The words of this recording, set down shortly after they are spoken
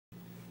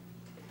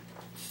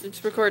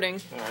It's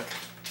recording. Alright.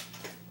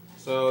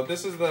 So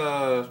this is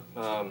the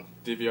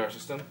DVR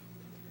system.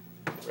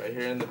 Right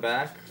here in the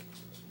back,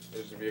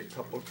 there's going to be a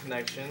couple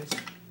connections.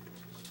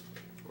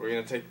 We're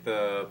going to take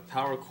the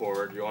power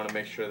cord. You want to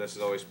make sure this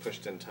is always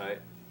pushed in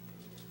tight.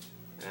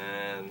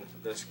 And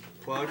this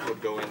plug will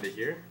go into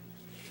here.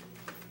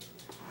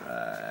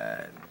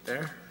 Right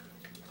there.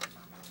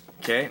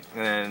 Okay,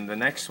 and then the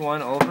next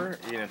one over,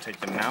 you're going to take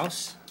the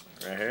mouse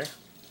right here.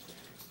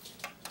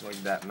 Plug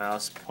that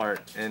mouse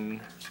part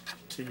in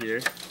to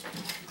here.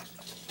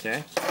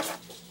 Okay.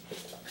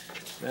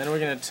 Then we're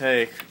going to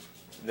take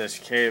this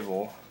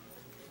cable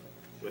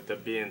with the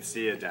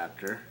BNC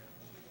adapter.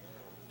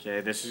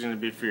 Okay, this is going to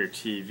be for your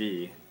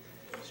TV.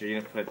 So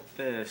you're going to put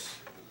this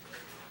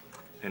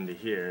into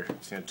here.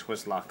 It's going to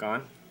twist lock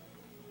on.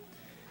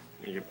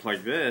 You can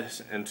plug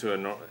this into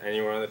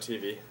anywhere on the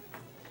TV,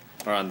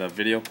 or on the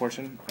video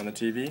portion on the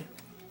TV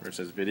where it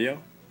says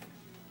video.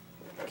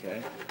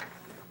 Okay.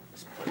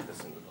 Let's plug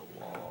this into the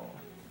wall.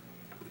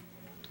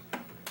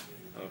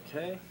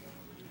 Okay.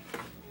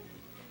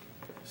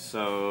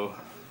 So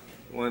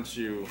once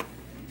you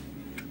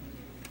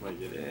plug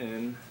it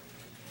in,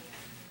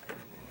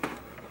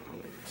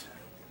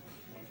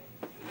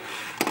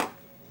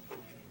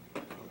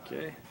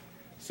 okay,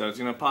 so it's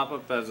gonna pop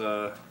up as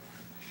a,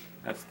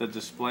 that's the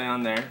display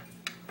on there.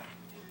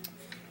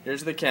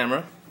 Here's the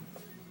camera.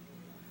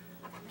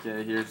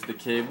 Okay, here's the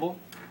cable.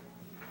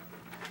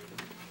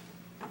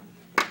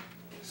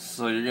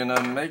 So you're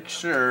gonna make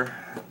sure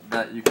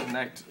that you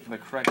connect the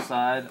correct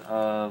side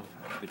of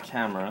the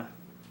camera.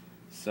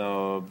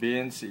 So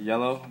BNC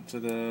yellow to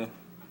the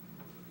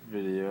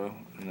video,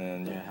 and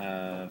then you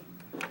have,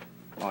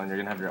 oh, and you're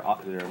gonna have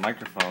your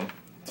microphone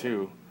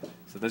too.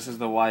 So this is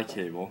the Y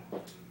cable,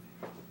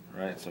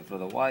 right? So for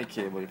the Y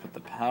cable, you put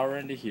the power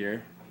into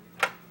here.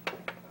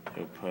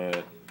 You'll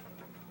put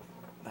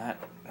that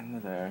into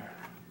there.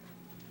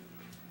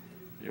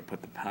 You'll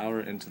put the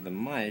power into the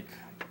mic,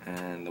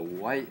 and the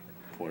white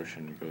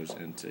portion goes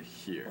into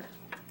here.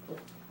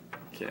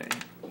 Okay,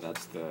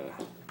 that's the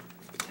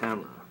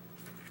camera.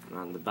 And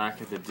on the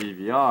back of the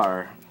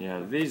DVR, you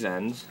have these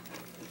ends.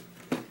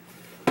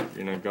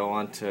 You're going to go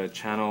on to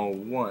channel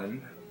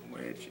 1,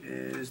 which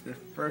is the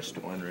first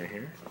one right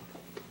here.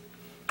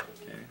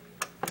 Okay,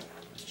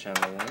 that's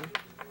channel 1.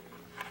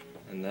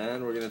 And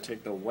then we're going to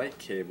take the white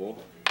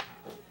cable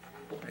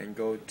and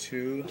go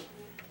to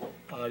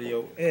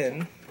audio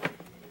in.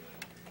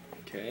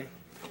 Okay,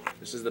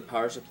 this is the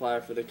power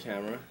supply for the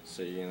camera,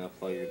 so you're going to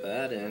plug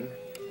that in.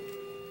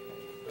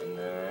 And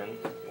then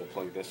we'll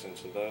plug this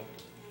into the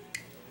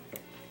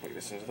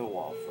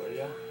wall for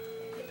you.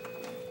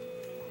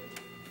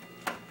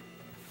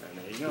 And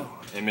there you go.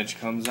 Image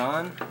comes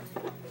on.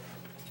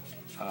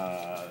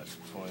 Let's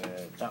point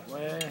it that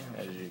way,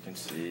 as you can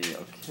see.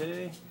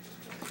 Okay.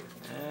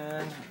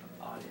 And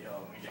audio.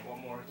 Let me get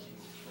one more key.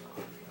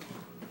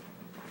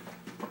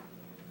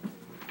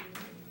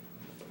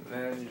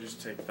 Then you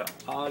just take the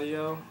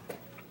audio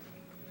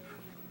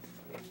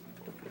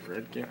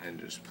and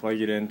just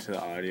plug it into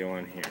the audio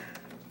on here.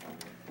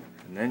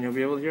 And then you'll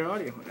be able to hear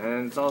audio.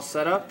 And it's all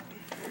set up.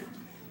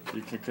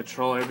 You can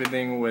control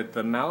everything with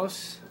the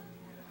mouse,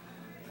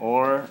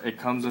 or it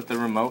comes with the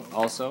remote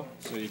also,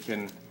 so you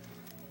can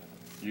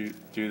do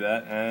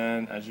that.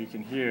 And as you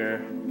can hear,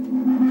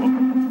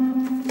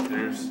 whoop,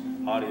 there's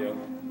audio.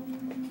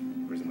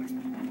 Where's the mic?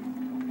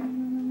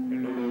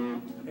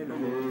 Hello.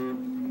 Hello.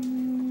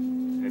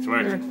 It's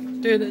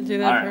working. Do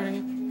that right. for me,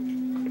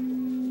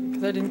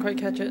 because I didn't quite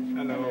catch it.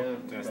 Hello.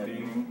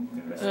 Testing.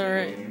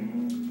 Alright.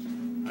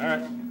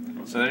 Alright.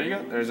 So there you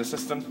go. There's a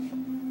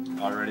system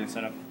already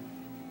set up.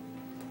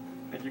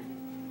 Thank you.